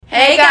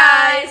Hey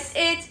guys,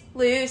 it's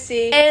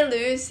Lucy. and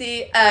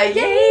Lucy.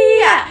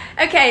 Yeah.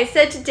 Okay,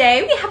 so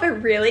today we have a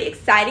really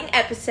exciting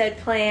episode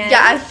planned.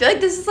 Yeah, I feel like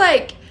this is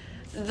like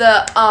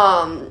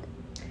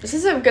this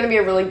is going to be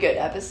a really good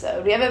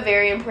episode. We have a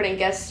very important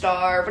guest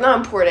star, but not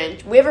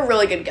important. We have a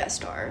really good guest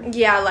star.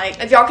 Yeah, like,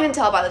 if y'all can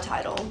tell by the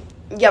title.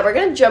 Yeah, we're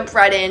going to jump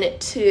right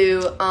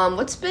into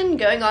what's been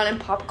going on in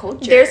pop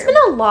culture. There's been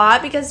a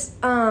lot because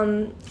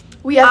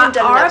we haven't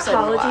done an our episode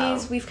apologies. in a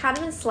while. We've kind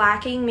of been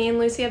slacking. Me and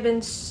Lucy have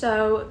been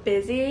so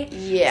busy.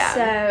 Yeah.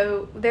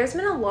 So there's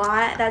been a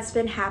lot that's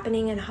been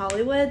happening in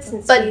Hollywood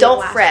since. But we don't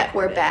last fret,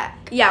 recorded. we're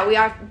back. Yeah, we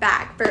are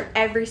back for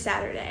every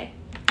Saturday.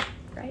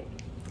 Right?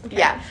 Okay.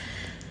 Yeah.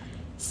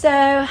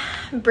 So,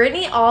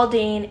 Brittany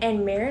Aldean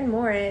and Maren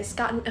Morris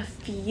got in a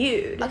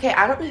feud. Okay,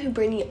 I don't know who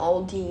Brittany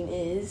Aldean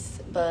is,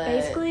 but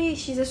Basically,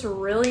 she's this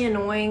really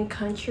annoying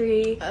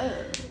country. Oh.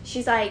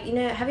 She's like,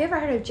 have you ever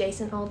heard of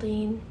Jason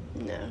Aldean?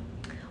 No.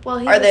 Well,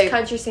 he's Are this they-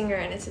 country singer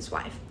and it's his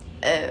wife.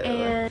 Oh.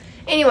 And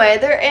Anyway,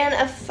 they're in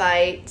a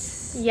fight.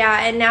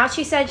 yeah, and now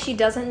she said she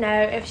doesn't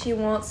know if she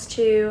wants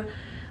to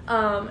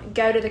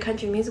go to the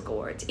Country Music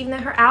Awards, even though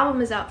her album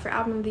is out for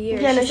Album of the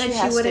Year. Yeah, no, she said she she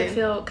has wouldn't to.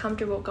 feel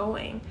comfortable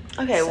going.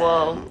 Okay, So,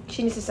 well,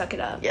 she needs to suck it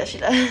up. yeah, she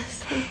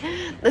does.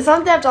 It's not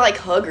that they have to like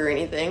hug or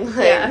anything. Like,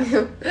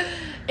 Yeah.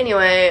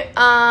 Anyway,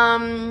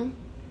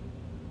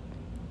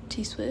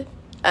 T Swift.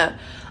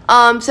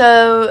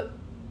 So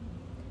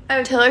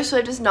Oh, Taylor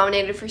Swift is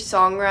nominated for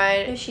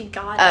songwriter. she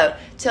got Oh, it.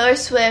 Taylor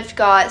Swift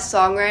got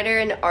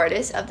Songwriter and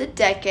Artist of the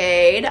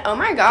Decade. Oh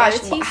my gosh,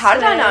 Go T how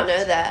did I not Swift.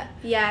 know that?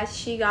 Yeah,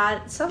 she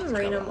got some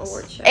random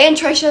award show. And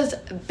Trisha's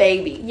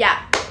baby,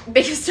 Yeah,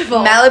 biggest of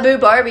all. Malibu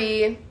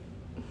Barbie.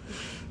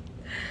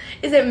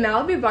 Is it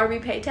Malibu Barbie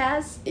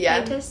Paytas?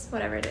 Yeah. Paytas?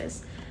 Whatever it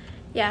is.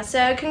 Yeah,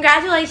 so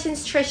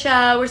congratulations,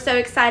 Trisha. We're so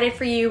excited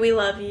for you. We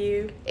love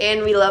you.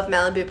 And we love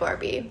Malibu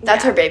Barbie.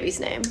 That's Yeah. her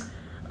baby's name.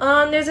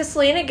 There's a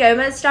Selena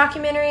Gomez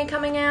documentary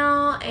coming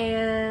out,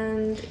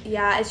 and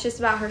yeah, it's just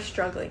about her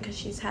struggling because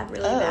she's had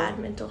really bad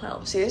mental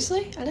health.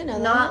 Seriously? I didn't know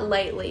that. Not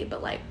lately,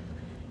 but like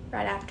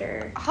right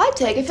after. Hot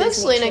take. I feel like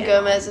Disney Selena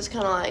Channel. Gomez is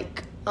kind of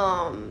like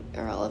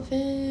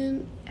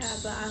irrelevant. Yeah,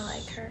 but I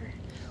like her.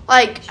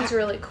 Like She's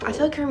really cool. I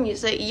feel like her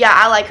music. Yeah,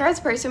 I like her as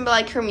a person, but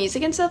like her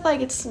music and stuff,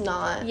 like it's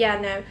not. Yeah,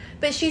 no.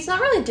 But she's not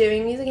really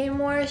doing music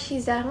anymore.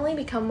 She's definitely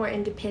become more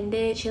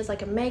independent. She has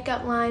like a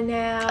makeup line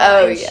now.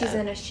 Oh, and yeah. She's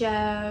in a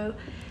show.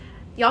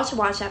 Y'all should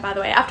watch that, by the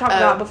way. I've talked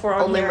about it before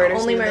on Only here. Murders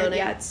in Only the Murder. Building.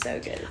 Yeah, it's so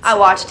good. It's I so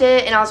watched good.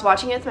 it and I was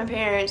watching it with my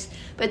parents,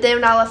 but then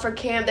when I left for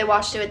camp, they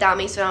watched it without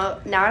me. So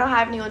now I don't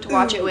have anyone to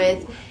watch it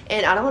with,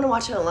 and I don't want to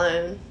watch it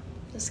alone.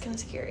 It's kind of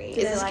scary. Do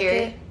Is they it like scary?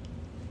 it?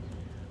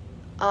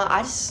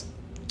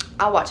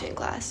 I'll watch it in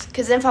class.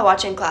 Because then if I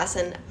watch it in class,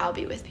 then I'll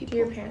be with people. Do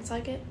your parents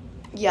like it?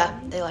 Yeah,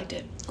 they liked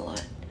it a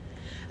lot.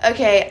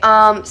 Okay,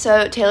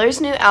 so Taylor's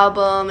new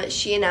album,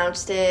 she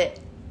announced it.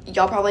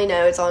 Y'all probably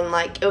know it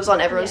was on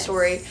everyone's Yes.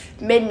 story,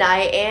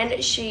 midnight,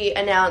 and she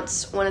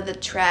announced one of the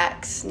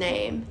tracks'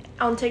 name.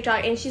 On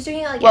TikTok, and she's doing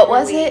it like What every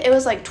was week. it? It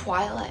was like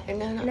Twilight. No,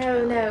 not No,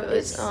 Twilight. no. It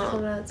was, It's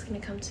hold on, it's gonna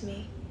come to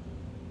me.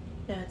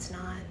 No, it's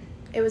not.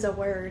 It was a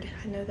word.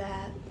 I know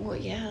that. Well,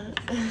 yeah.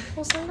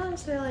 Well,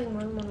 sometimes they're like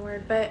more than one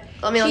word, but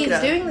Let me look she's it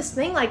up. doing this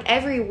thing like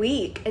every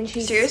week, and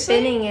she's Seriously?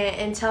 spinning it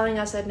and telling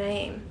us a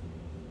name.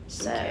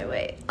 So Okay,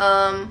 wait.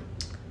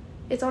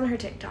 it's on her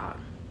TikTok.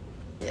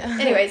 Yeah.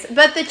 Anyways,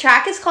 but the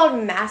track is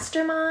called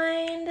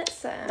Mastermind.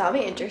 So That'll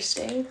be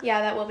interesting.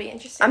 yeah, that will be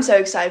interesting. I'm so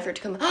excited for it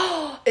to come.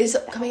 It's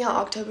coming out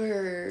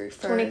October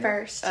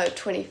 21st. Oh,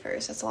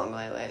 21st. That's a long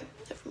way away.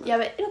 Never mind. Yeah,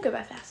 but it'll go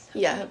by fast.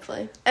 Yeah,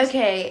 hopefully.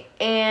 Okay,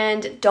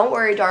 and don't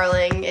worry,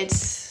 darling.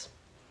 It's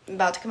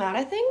about to come out,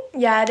 I think.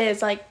 Yeah, it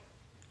is like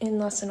in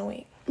less than a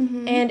week.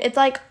 Mm-hmm. And it's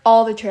like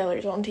all the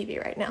trailers on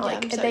TV right now. Yeah,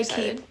 Like I'm so they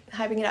excited. keep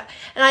hyping it up.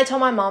 And I told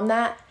my mom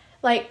that.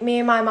 Like me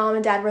and my mom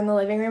and dad were in the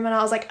living room, and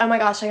I was like, "Oh my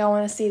gosh, like I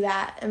want to see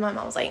that." And my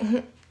mom was like,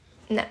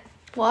 "No,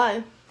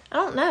 Why? I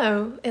don't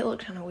know. It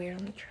looked kind of weird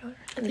on the trailer.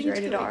 It was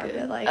rated R,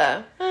 but like,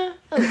 that'll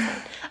be fun.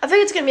 I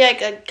think it's gonna be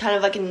like a kind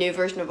of like a new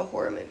version of a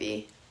horror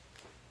movie.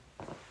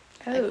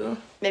 oh."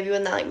 Maybe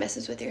when that like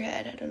messes with your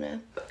head. I don't know.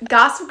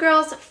 Gossip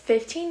Girl's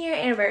 15-year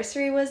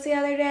anniversary was the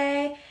other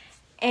day,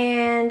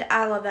 and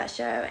I love that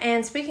show.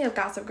 And speaking of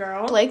Gossip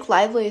Girl, Blake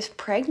Lively is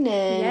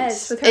pregnant.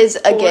 Yes, with her is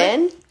fourth-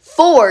 again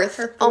fourth.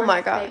 her Oh fourth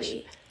my gosh.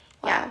 baby.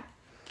 Wow. Yeah.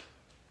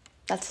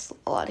 That's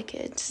a lot of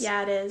kids.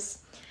 Yeah, it is.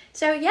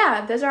 So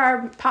yeah, those are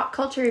our pop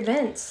culture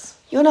events.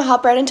 You want to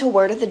hop right into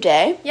word of the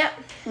day? Yep.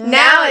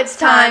 Now it's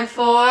time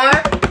for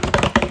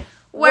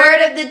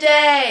Word of the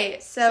Day.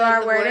 So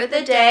our word of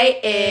the day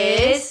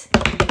is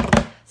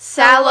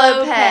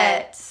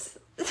Salopets.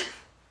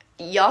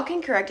 Y'all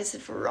can correct us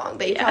if we're wrong,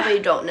 but you Yeah. probably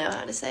don't know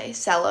how to say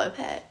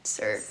salopets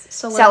or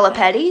Salopet.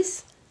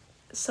 salopetties.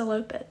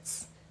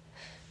 Salopets.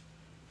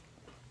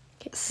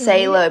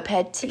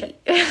 Salopeti. Okay.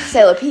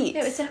 Salopetes. No,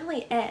 it's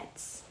definitely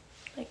ets.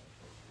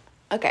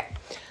 Okay.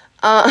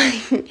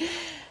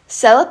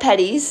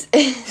 Salopetties.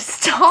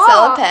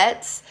 Stop.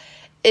 Salopets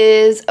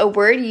is a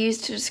word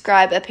used to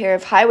describe a pair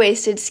of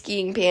high-waisted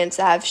skiing pants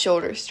that have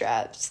shoulder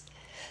straps.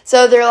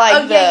 So they're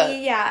like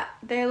yeah.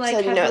 They're like so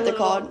you have know the what they're little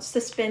called?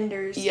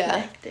 suspenders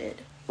connected.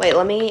 Wait,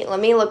 let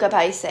me look up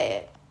how you say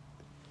it.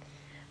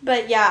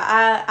 But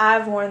yeah,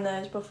 I've worn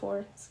those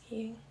before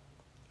skiing.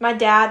 My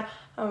dad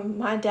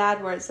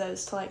wears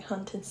those to like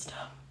hunt and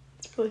stuff.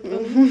 It's really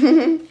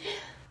funny.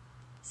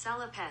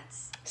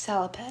 Salopets.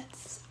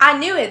 I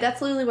knew it.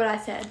 That's literally what I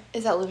said.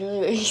 Is that literally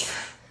what you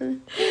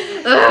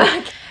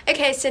said?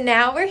 Okay, so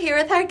now we're here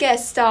with our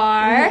guest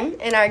star.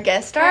 And our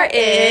guest star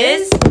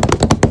is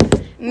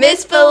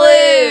Miss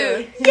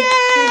Ballou.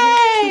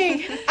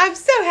 Yay! I'm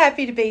so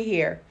happy to be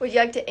here. Would you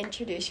like to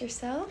introduce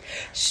yourself?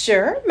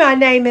 Sure. My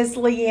name is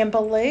Leanne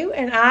Ballou,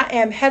 and I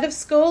am head of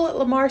school at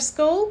Lamar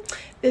School.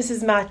 This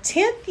is my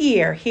 10th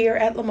year here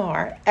at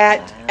Lamar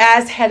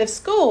as head of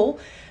school.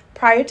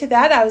 Prior to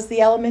that, I was the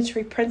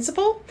elementary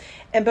principal,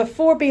 and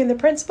before being the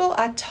principal,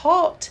 I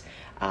taught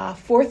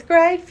 4th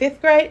grade,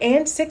 5th grade,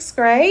 and 6th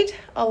grade,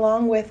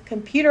 along with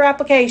computer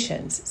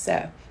applications.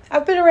 So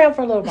I've been around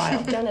for a little while.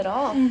 You've done it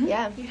all.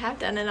 Yeah. You have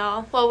done it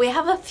all. Well, we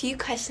have a few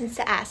questions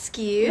to ask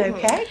you.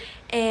 Okay.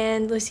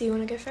 And Lucy, you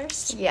want to go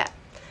first? Yeah.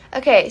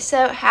 Okay,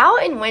 so how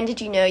and when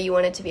did you know you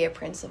wanted to be a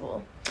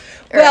principal?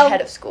 Or Well, a head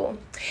of school?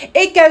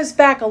 It goes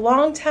back a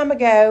long time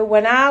ago.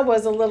 When I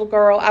was a little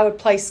girl, I would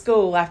play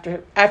school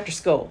after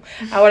school.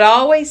 I would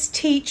always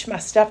teach my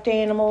stuffed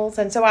animals,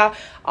 and so I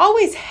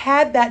always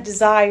had that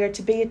desire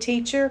to be a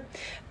teacher.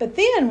 But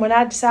then when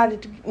I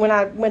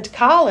went to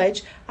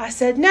college, I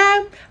said,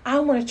 no, I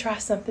want to try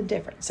something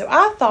different. So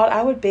I thought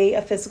I would be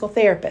a physical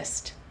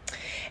therapist.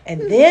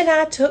 And then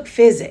I took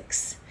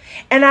physics.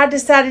 And I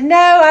decided, no,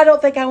 I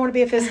don't think I want to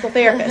be a physical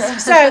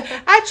therapist. So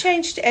I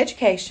changed to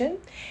education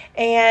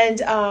and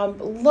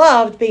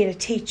loved being a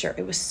teacher.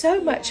 It was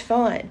so much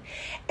fun.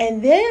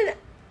 And then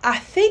I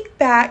think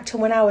back to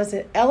when I was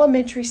in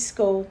elementary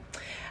school.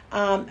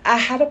 I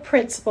had a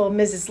principal,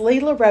 Mrs.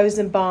 Leela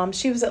Rosenbaum.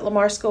 She was at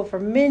Lamar School for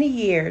many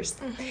years.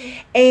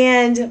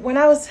 And when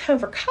I was home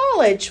for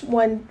college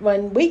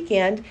one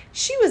weekend,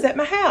 she was at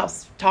my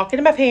house talking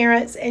to my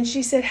parents. And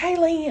she said, hey,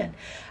 Leanne,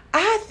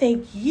 I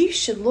think you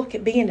should look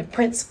at being a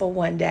principal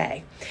one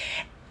day.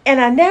 And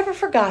I never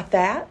forgot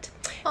that.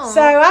 Aww.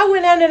 So I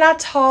went out and I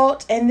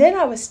taught, and then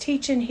I was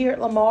teaching here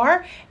at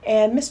Lamar,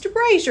 and Mr.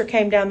 Brazier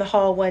came down the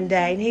hall one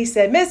day, and he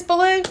said, Miss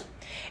Ballou,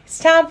 it's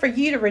time for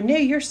you to renew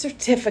your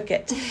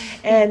certificate.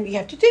 And you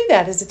have to do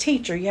that as a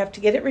teacher. You have to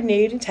get it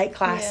renewed and take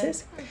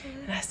classes. Yeah.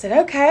 And I said,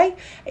 okay,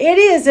 it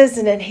is,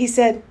 isn't it? And he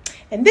said,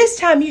 and this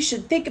time you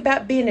should think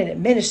about being an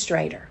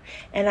administrator.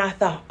 And I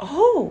thought,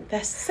 oh,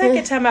 that's the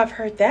second time I've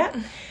heard that.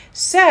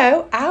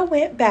 So I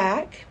went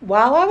back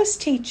while I was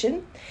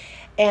teaching,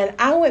 and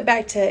I went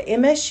back to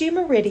MSU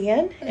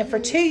Meridian, and for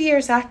 2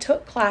 years I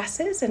took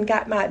classes and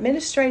got my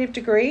administrative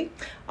degree,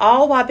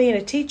 all while being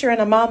a teacher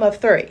and a mom of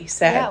 3.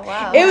 So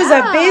it was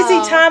a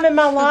busy time in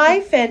my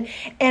life, and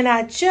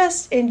I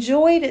just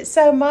enjoyed it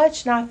so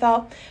much, and I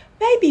thought,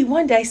 maybe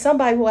one day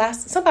somebody will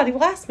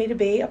ask me to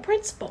be a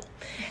principal.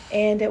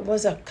 And it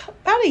was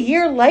about a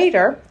year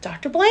later,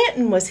 Dr.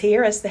 Blanton was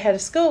here as the head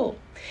of school,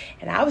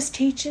 and I was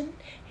teaching,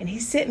 and he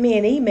sent me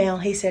an email.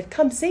 He said,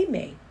 come see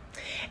me.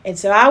 And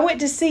so I went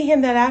to see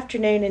him that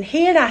afternoon, and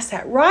he and I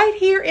sat right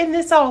here in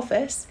this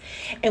office,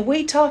 and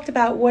we talked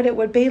about what it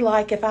would be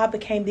like if I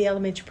became the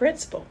elementary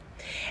principal.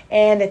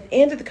 And at the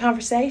end of the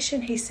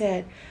conversation, he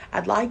said,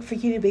 I'd like for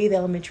you to be the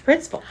elementary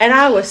principal. And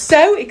I was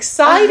so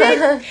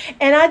excited,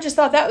 and I just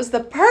thought that was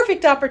the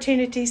perfect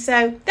opportunity.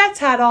 So that's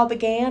how it all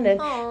began. And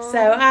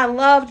so I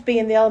loved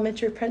being the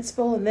elementary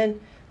principal, and then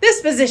this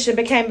position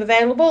became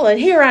available, and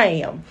here I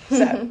am.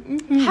 So,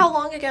 How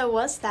long ago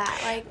was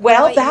that?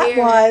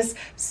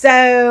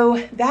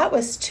 That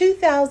was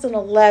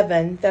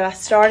 2011 that I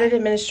started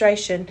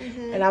administration,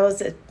 and I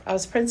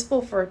was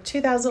principal for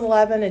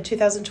 2011 and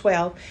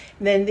 2012.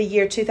 And then the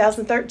year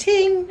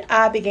 2013,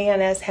 I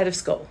began as head of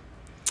school.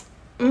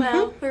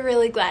 Well, we're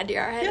really glad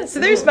you're our head of school. So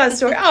there's my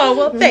story. Oh,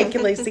 well, thank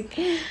you, Lucy.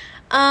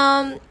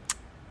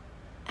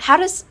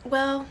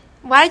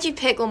 Why did you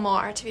pick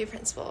Lamar to be a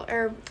principal?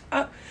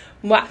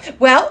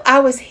 Well, I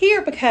was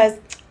here because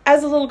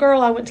as a little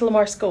girl, I went to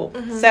Lamar School.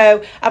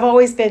 So I've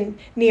always been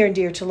near and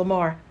dear to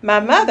Lamar. My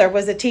mother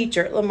was a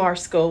teacher at Lamar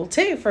School,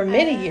 too, for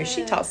many years.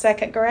 She taught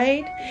 2nd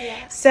grade.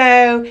 Yeah.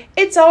 So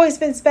it's always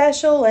been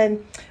special.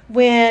 And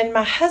when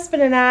my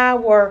husband and I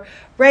were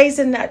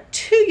raising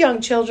 2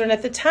 young children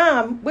at the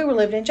time, we were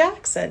living in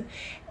Jackson.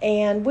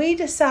 And we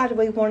decided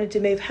we wanted to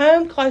move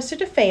home closer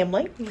to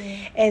family.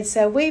 And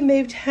so we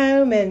moved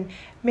home, and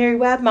Mary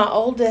Webb, my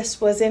oldest,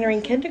 was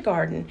entering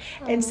kindergarten.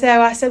 And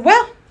so I said,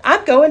 well,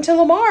 I'm going to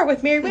Lamar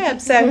with Mary Webb.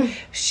 So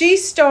she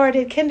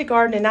started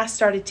kindergarten, and I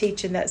started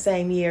teaching that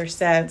same year.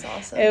 So that's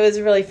awesome. It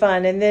was really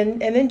fun. And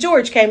then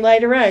George came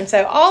later on.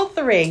 So all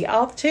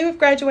 2 have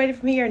graduated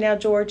from here, and now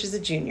George is a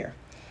junior.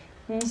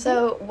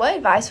 So what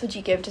advice would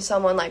you give to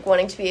someone like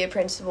wanting to be a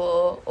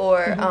principal,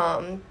 or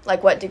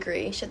like what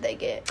degree should they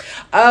get?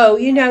 Oh,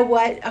 you know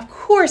what? Of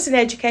course an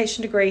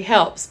education degree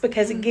helps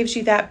because it gives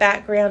you that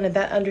background and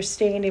that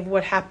understanding of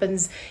what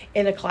happens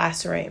in a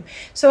classroom.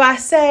 So I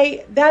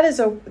say that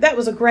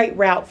was a great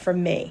route for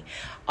me.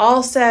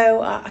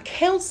 Also, a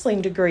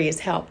counseling degree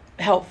is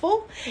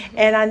helpful,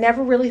 and I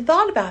never really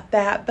thought about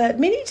that, but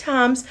many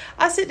times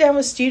I sit down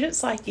with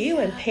students like you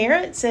and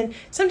parents, and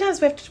sometimes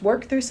we have to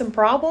work through some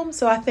problems,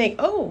 so I think,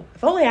 oh,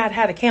 if only I'd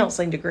had a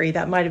counseling degree,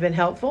 that might have been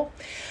helpful.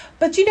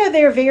 But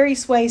there are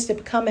various ways to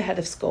become a head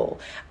of school.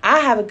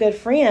 I have a good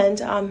friend,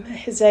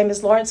 his name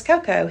is Lawrence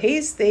Coco.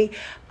 He's the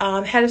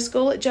head of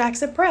school at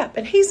Jackson Prep,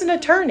 and he's an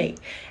attorney,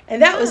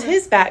 and that was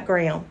his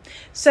background.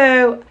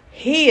 So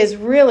he is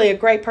really a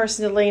great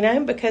person to lean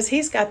on because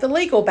he's got the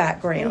legal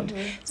background.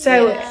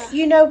 So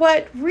you know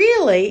what?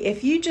 Really,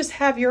 if you just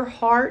have your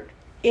heart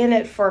in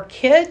it for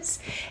kids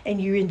and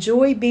you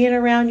enjoy being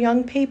around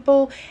young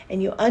people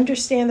and you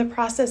understand the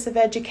process of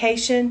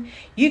education,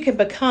 you can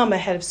become a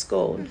head of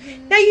school.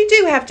 Now, you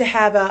do have to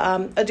have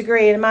a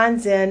degree, and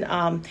mine's in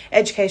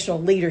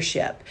educational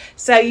leadership.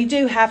 So you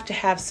do have to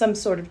have some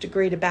sort of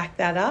degree to back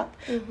that up.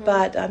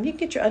 But you can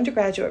get your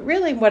undergraduate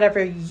really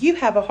whatever you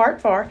have a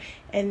heart for,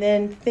 and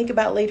then think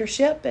about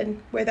leadership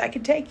and where that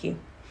could take you.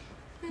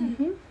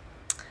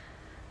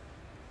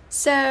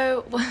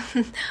 So,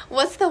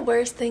 what's the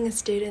worst thing a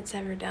student's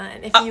ever done?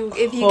 If you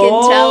can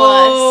tell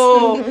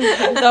us.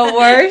 The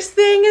worst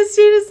thing a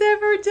student's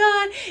ever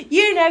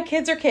done.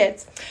 Kids are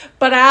kids.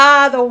 But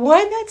the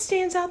one that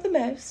stands out the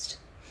most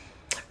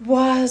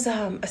was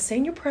a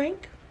senior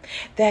prank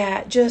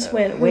that just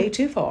went way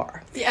too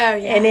far. Oh, yeah.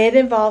 And it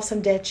involved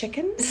some dead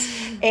chickens.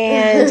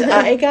 And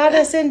it got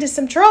us into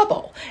some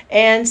trouble.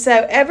 And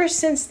so ever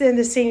since then,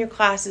 the senior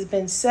class has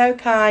been so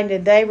kind,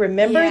 and they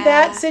remember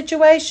that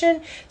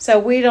situation. So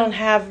we don't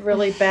have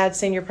really bad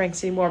senior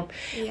pranks anymore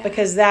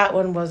because that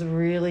one was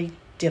really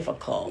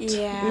difficult.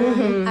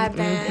 Yeah, I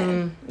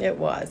bet. It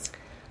was.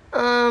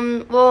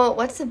 Well,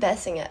 what's the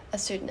best thing a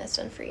student has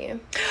done for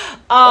you?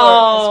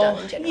 Oh,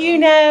 or has done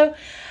in general?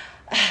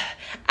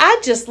 I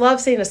just love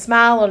seeing a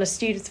smile on a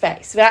student's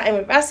face. And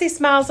if I see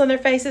smiles on their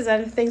faces, I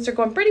know things are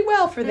going pretty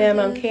well for them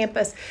on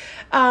campus.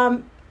 I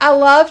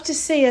love to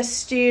see a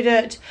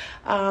student,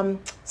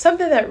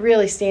 something that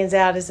really stands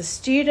out is a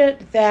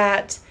student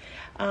that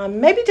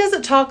maybe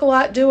doesn't talk a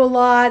lot, do a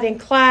lot in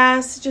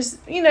class,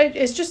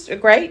 it's just a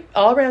great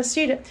all-around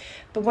student.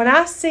 But when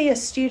I see a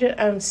student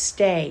on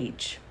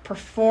stage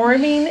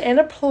performing in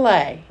a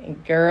play,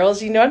 and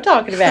girls, you know what I'm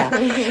talking about.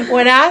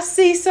 When I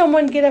see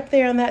someone get up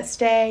there on that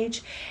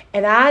stage,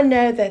 and I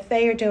know that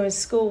they are doing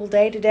school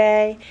day to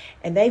day,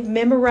 and they've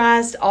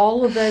memorized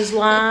all of those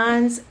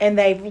lines, and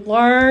they've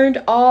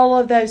learned all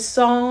of those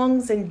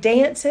songs and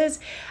dances,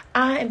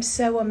 I am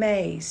so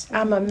amazed.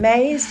 I'm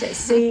amazed at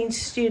seeing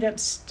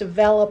students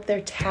develop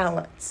their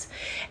talents.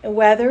 And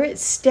whether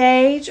it's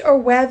stage or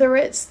whether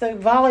it's the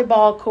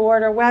volleyball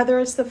court or whether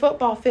it's the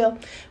football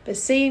field, but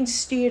seeing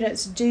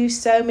students do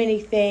so many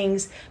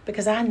things,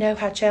 because I know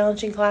how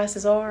challenging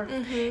classes are.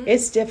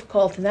 It's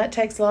difficult, and that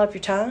takes a lot of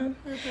your time.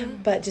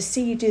 But to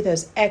see you do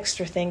those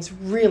extra things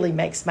really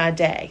makes my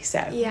day.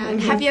 So yeah.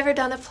 And have you ever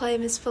done a play,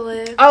 Miss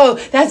Ballou? Oh,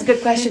 that's a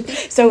good question.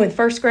 So in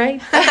first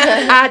grade,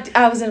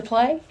 I was in a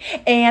play,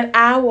 and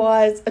I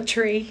was a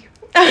tree.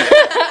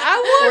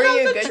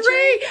 I was a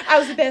tree. I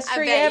was the best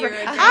tree ever.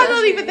 I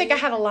don't even think I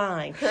had a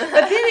line. But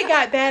then it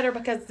got better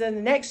because then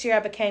the next year I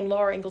became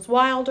Laura Ingalls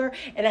Wilder,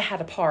 and I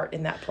had a part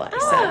in that play.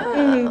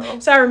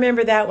 So I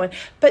remember that one.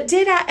 But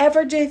did I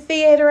ever do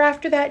theater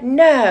after that?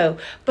 No.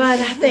 But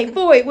I think,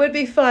 boy, it would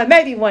be fun.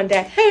 Maybe one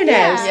day. Who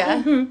knows?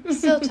 Yeah.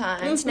 Still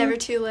time. It's never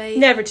too late.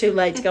 Never too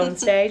late to go on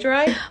stage,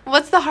 right?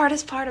 What's the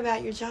hardest part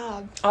about your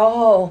job?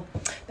 Oh,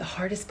 the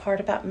hardest part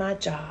about my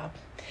job.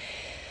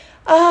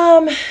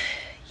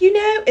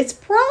 It's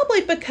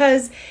probably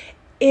because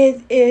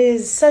it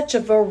is such a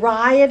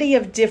variety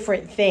of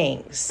different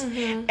things.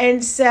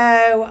 And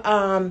so,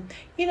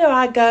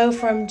 I go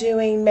from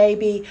doing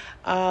maybe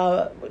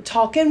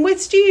talking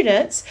with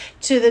students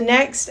to the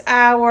next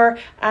hour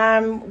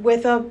I'm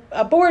with a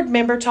board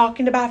member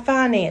talking about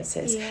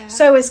finances.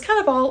 So it's kind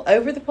of all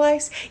over the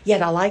place.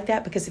 Yet I like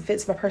that because it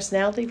fits my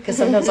personality, because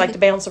sometimes I like to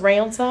bounce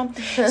around some.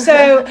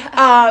 So,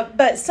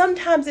 but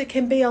sometimes it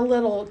can be a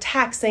little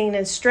taxing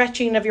and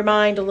stretching of your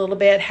mind a little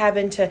bit,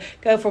 having to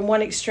go from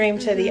one extreme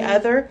to the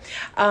other.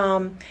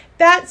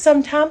 That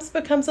sometimes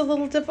becomes a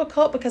little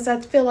difficult because I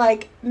feel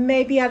like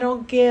maybe I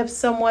don't give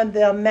someone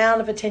the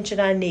amount of attention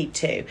I need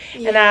to.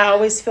 And I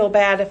always feel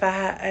bad if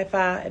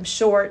I am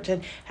short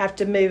and have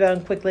to move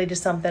on quickly to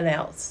something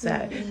else.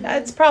 So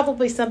that's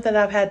probably something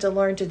I've had to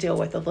learn to deal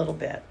with a little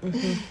bit.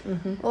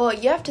 Well,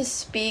 you have to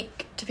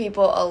speak to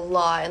people a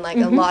lot, and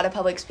a lot of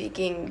public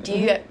speaking. Do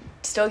you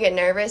still get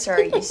nervous, or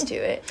are you used to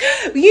it?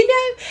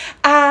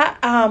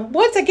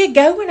 Once I get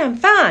going, I'm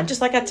fine.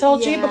 Just like I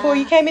told you before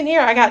you came in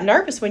here, I got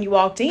nervous when you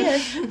walked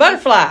in.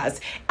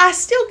 Butterflies. I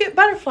still get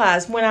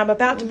butterflies when I'm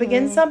about to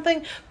begin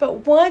something,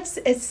 but once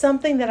it's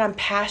something that I'm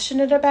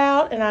passionate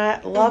about and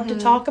I love to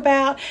talk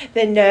about,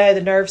 then no,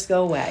 the nerves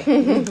go away.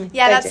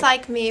 That's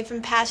like me. If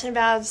I'm passionate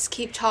about it, I'll just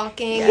keep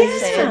talking and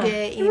just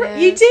forget,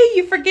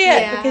 You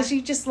forget because you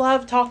just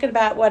love talking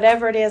about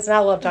whatever it is, and I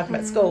love talking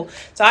about school.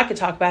 So I could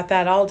talk about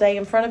that all day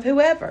in front of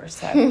whoever.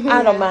 So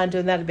I don't mind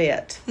doing that a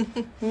bit.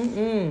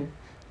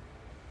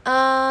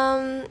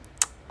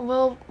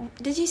 Well,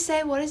 did you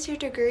say what is your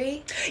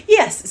degree?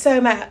 Yes.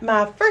 So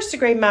my first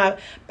degree, my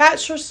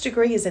bachelor's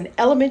degree is in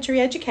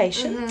elementary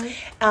education.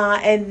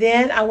 And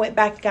then I went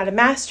back and got a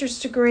master's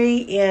degree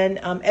in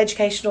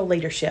educational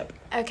leadership.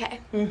 Okay.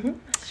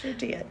 Sure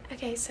did.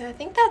 Okay, so I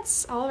think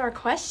that's all of our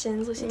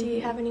questions. Lucy, do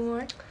you have any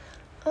more?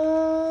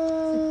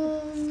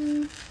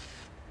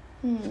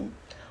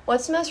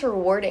 What's the most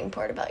rewarding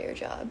part about your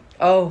job?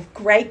 Oh,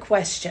 great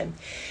question.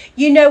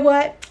 You know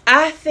what?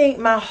 I think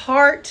my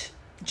heart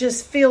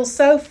just feels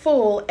so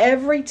full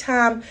every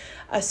time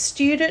a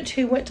student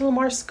who went to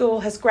Lamar School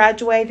has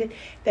graduated.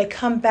 They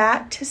come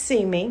back to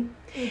see me.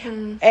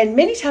 And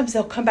many times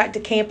they'll come back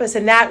to campus,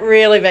 and that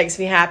really makes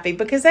me happy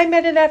because they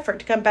made an effort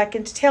to come back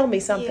and to tell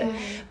me something.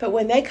 But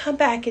when they come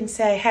back and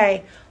say,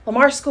 hey,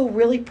 Lamar School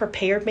really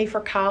prepared me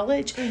for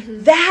college,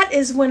 that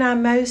is when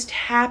I'm most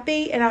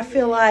happy, and I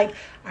feel like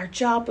our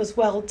job was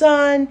well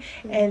done,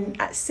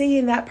 and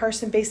seeing that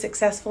person be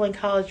successful in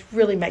college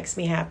really makes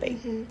me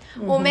happy.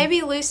 Well,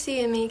 maybe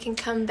Lucy and me can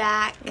come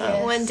back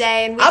one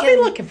day, and I'll be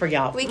looking for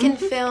y'all. We can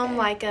film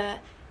like a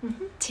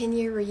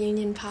 10-year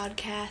reunion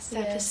podcast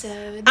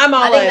episode. I'm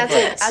all over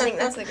it. I think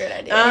that's a good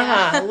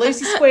idea.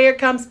 Lucy Square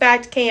comes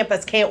back to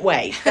campus. Can't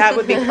wait. That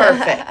would be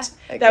perfect.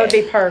 That would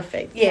be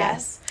perfect.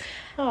 Yes.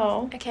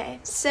 Oh. Okay,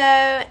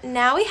 so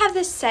now we have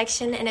this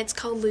section, and it's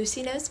called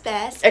Lucy Knows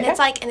Best, and it's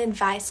like an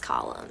advice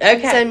column.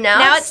 Okay. So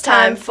now it's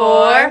time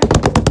for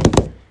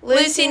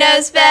Lucy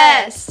Knows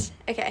Best.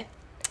 Okay.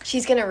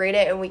 She's going to read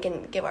it, and we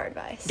can give our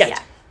advice. Gotcha.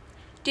 Yeah.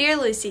 Dear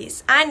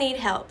Lucy's, I need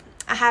help.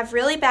 I have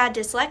really bad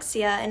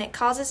dyslexia, and it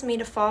causes me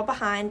to fall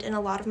behind in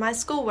a lot of my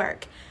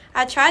schoolwork.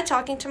 I tried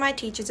talking to my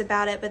teachers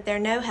about it, but they're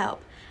no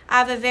help. I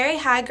have a very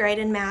high grade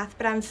in math,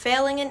 but I'm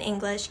failing in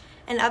English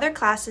and other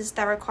classes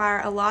that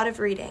require a lot of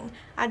reading.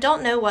 I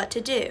don't know what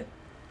to do.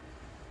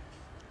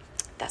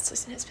 That's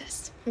Lucy Knows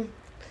Best.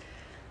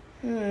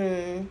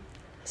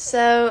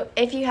 So,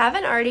 if you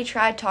haven't already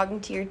tried talking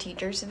to your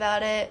teachers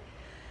about it,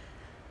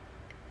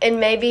 and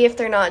maybe if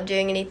they're not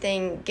doing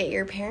anything, get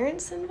your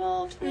parents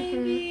involved,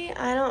 maybe.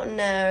 I don't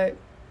know.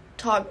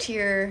 Talk to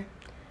your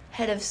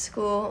head of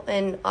school,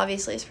 and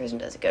obviously this person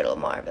doesn't go to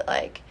Lamar, but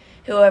like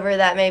whoever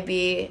that may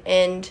be.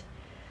 And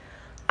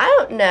I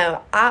don't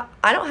know. I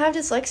don't have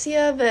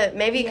dyslexia, but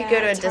maybe you could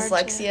go to a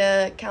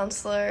dyslexia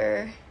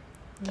counselor.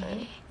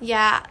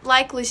 Yeah,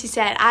 like Lucy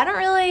said,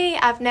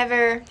 I've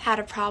never had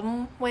a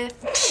problem with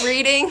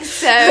reading,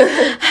 so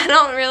I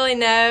don't really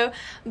know.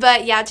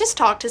 But yeah, just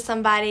talk to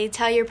somebody,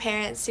 tell your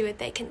parents, see what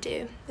they can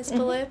do. Miss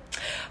Ballou?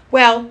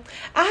 Well,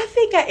 I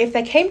think if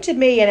they came to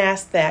me and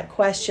asked that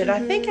question,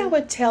 I think I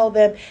would tell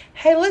them,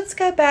 hey, let's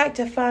go back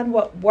to find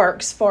what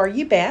works for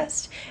you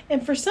best.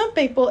 And for some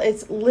people,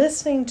 it's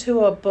listening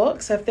to a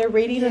book. So if they're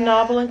reading a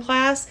novel in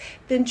class,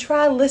 then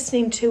try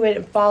listening to it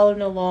and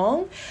following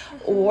along.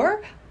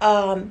 Or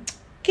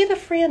get a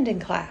friend in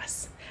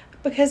class,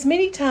 because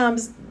many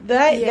times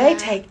they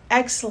take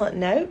excellent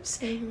notes,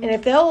 and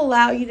if they'll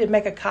allow you to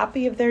make a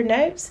copy of their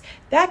notes,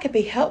 that could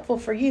be helpful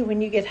for you when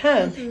you get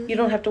home. You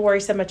don't have to worry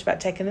so much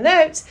about taking the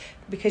notes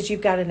because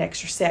you've got an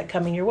extra set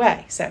coming your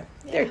way. So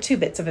there are 2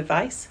 bits of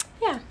advice.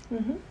 Yeah.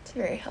 It's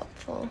very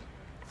helpful.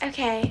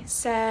 Okay,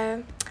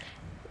 so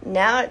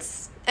Now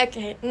it's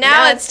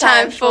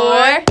time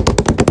for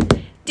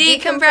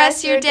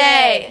Decompress Your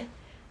Day.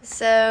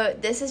 So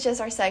this is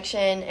just our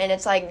section, and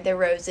it's like the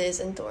roses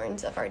and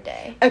thorns of our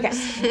day. Okay.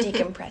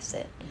 Decompress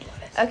it.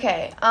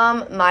 Okay.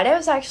 My day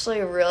was actually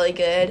really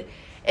good,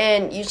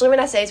 and usually when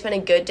I say it's been a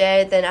good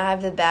day, then I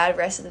have the bad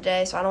rest of the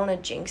day, so I don't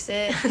want to jinx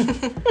it.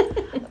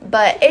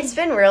 But it's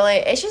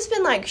just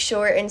been like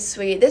short and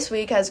sweet. This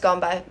week has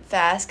gone by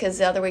fast because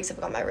the other weeks have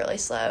gone by really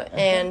slow,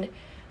 and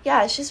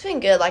yeah, it's just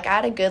been good. Like I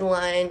had a good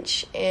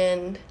lunch,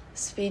 and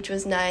speech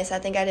was nice. I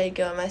think I did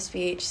good on my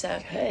speech, so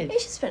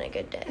it's just been a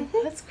good day.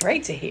 That's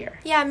great to hear.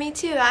 Yeah, me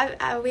too.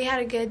 We had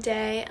a good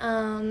day.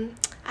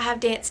 I have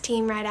dance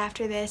team right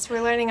after this.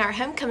 We're learning our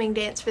homecoming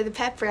dance for the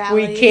pep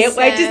rally. We can't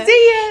wait to see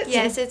it.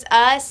 Yes, it's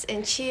us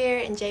and cheer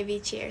and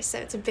JV cheer, so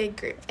it's a big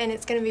group, and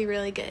it's going to be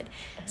really good.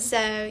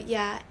 So,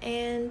 yeah,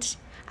 and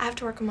I have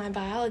to work on my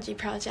biology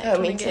project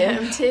when I get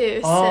home,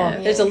 too. Oh,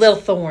 there's a little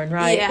thorn,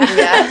 right?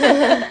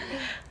 Yeah.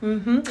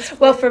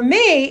 Well, for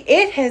me,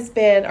 it has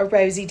been a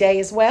rosy day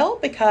as well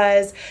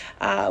because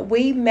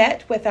we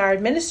met with our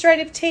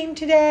administrative team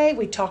today.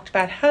 We talked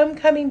about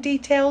homecoming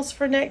details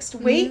for next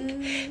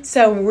week.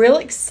 So I'm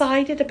really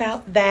excited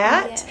about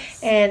that. Yes.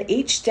 And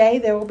each day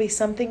there will be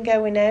something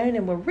going on.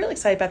 And we're really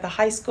excited about the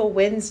high school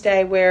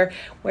Wednesday where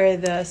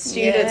the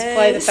students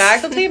play the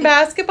faculty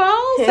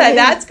basketball. So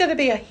that's going to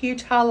be a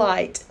huge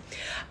highlight.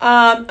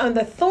 On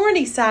the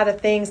thorny side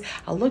of things,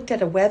 I looked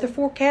at a weather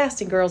forecast,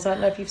 and girls, I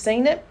don't know if you've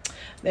seen it.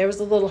 There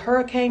was a little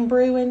hurricane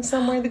brewing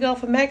somewhere in the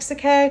Gulf of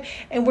Mexico,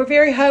 and we're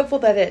very hopeful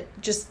that it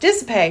just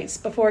dissipates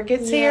before it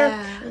gets here.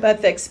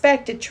 But the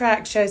expected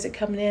track shows it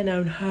coming in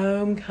on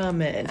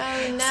homecoming.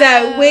 Oh, no.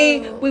 So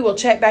we will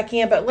check back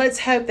in, but let's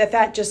hope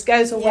that just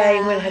goes away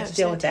and we don't have to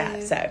deal with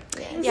that. So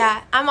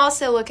yeah, I'm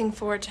also looking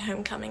forward to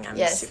homecoming.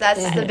 That's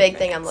the big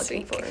thing I'm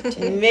looking forward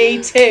to.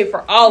 Me too.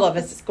 For all of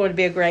us, it's going to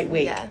be a great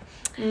week. Yeah.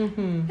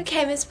 Mm-hmm.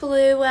 Okay, Miss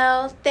Ballou,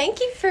 well, thank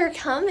you for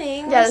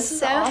coming. Yeah, We're this is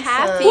so awesome.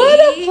 happy. What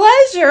a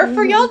pleasure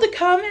for y'all to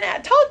come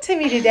and talk to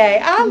me today.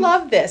 I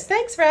love this.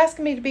 Thanks for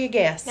asking me to be a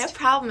guest. No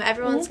problem.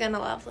 Everyone's going to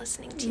love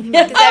listening to you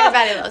because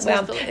everybody loves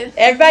Miss Ballou.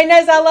 Everybody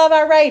knows I love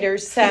our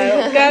Raiders,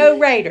 so go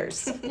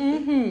Raiders.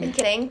 Mm-hmm.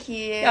 Thank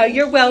you. Oh,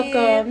 you're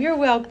welcome. You're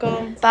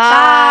welcome.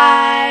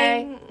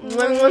 Bye.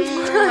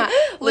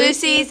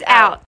 Lucy's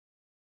out.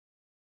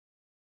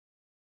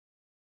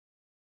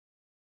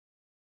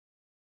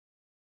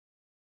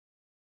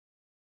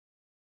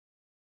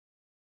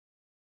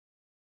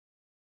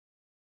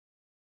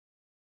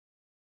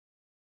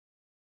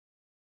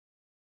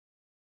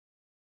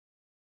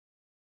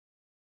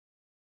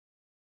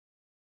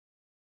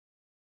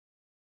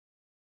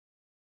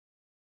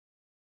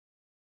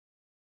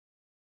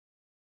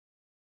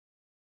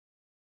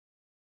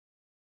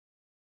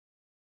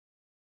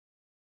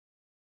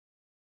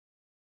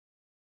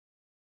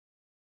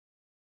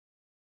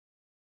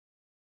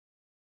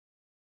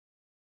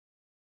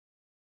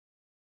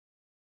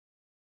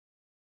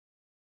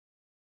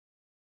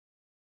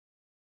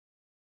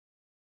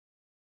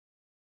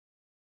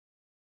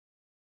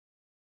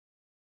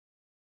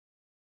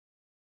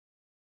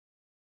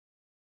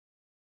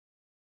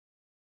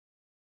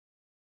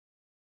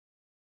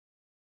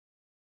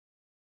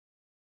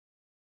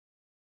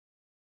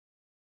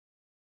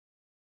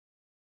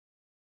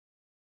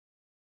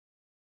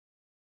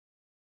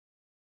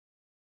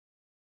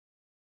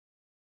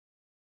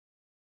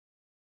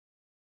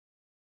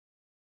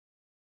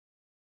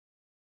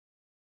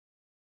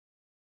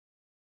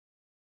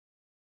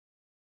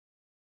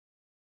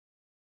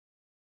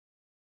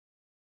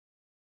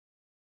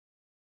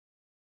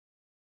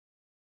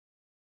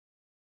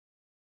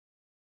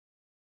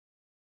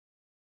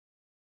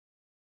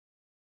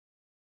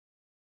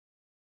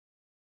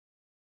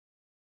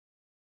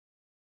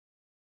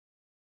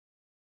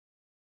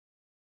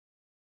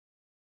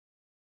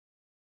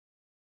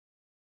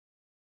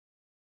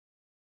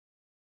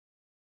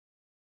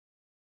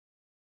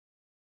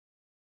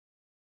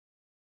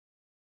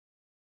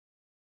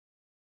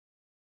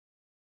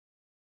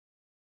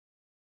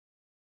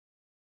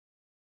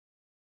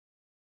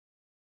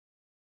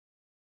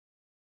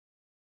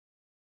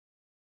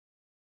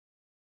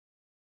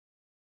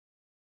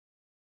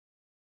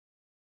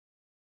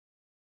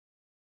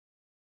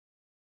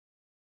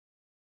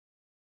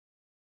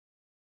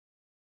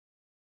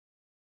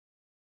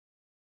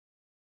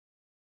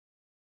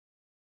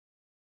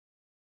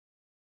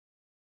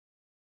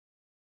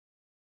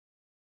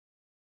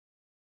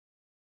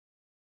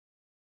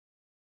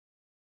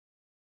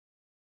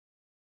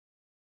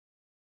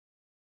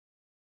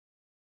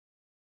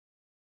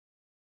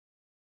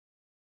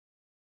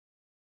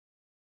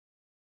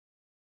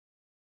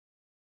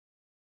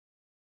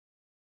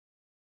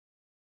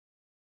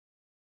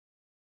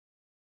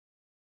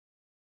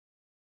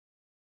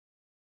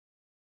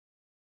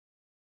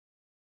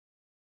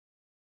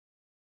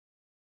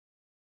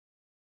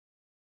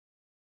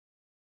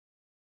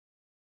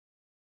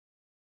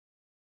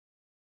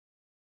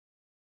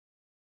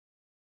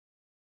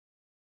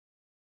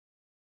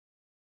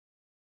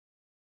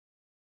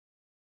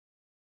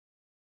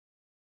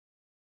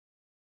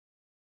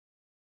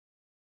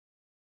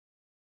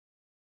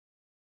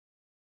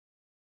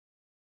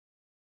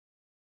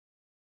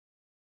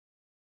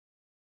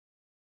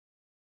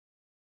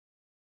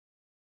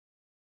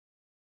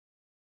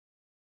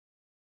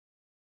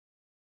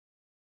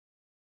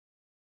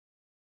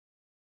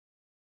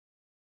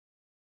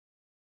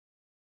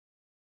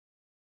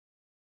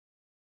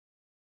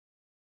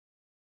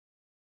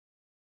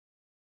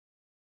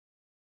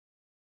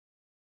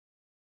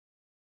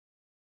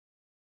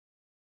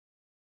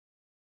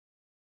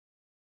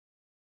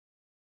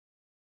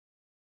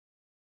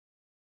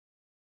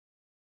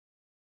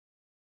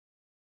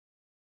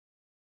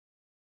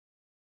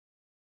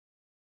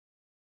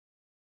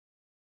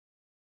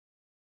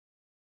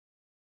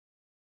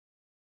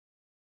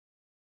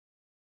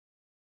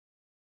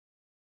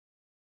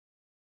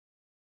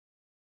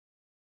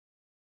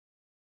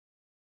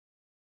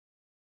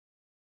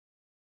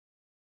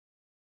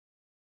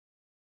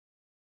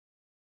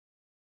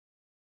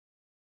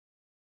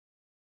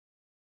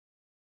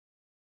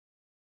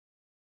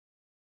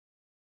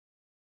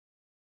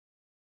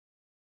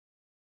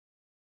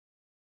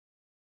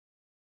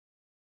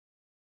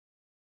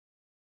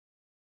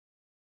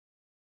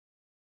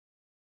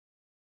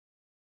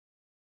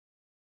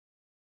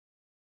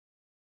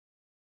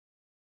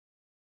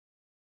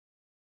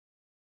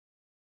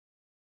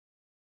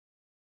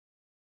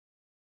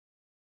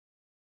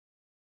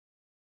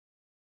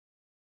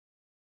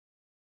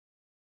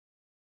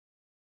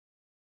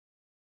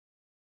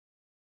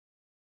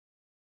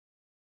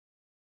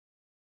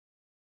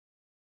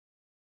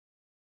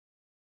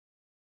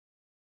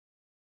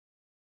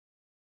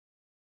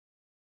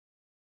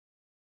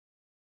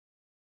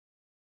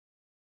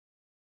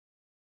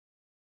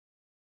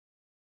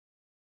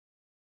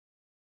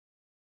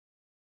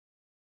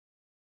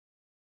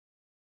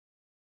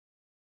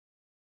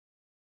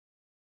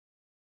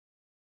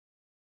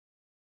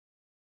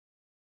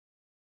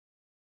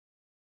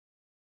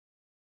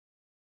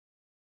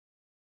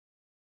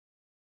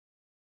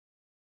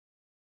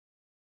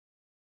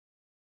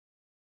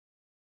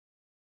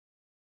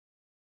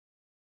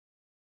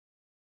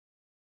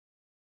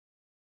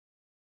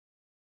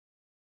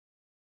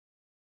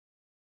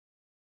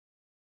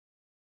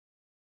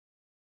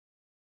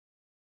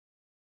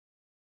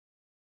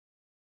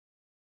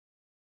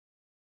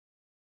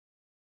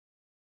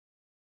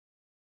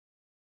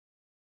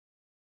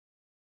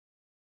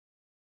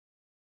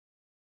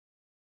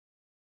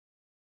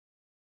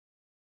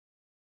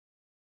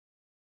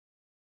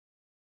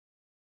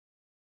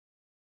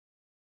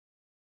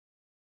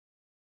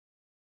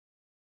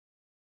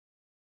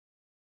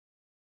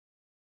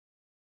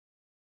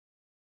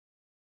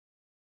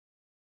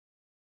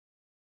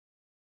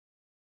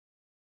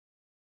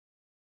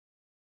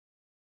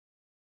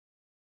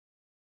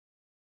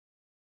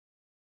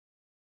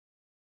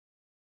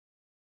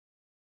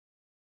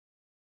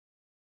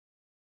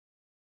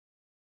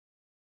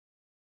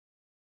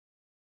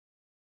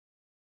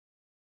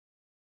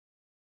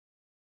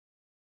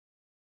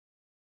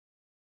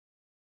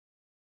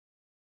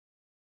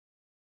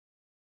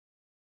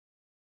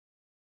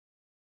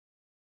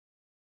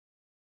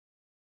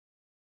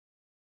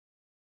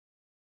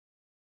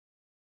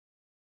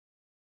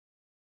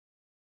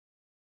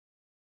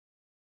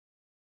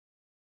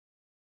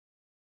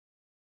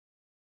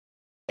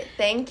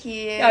 Thank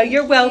you. Oh,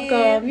 you're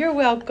welcome. You're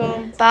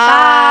welcome.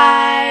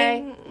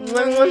 Bye.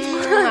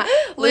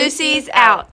 Lucy's out.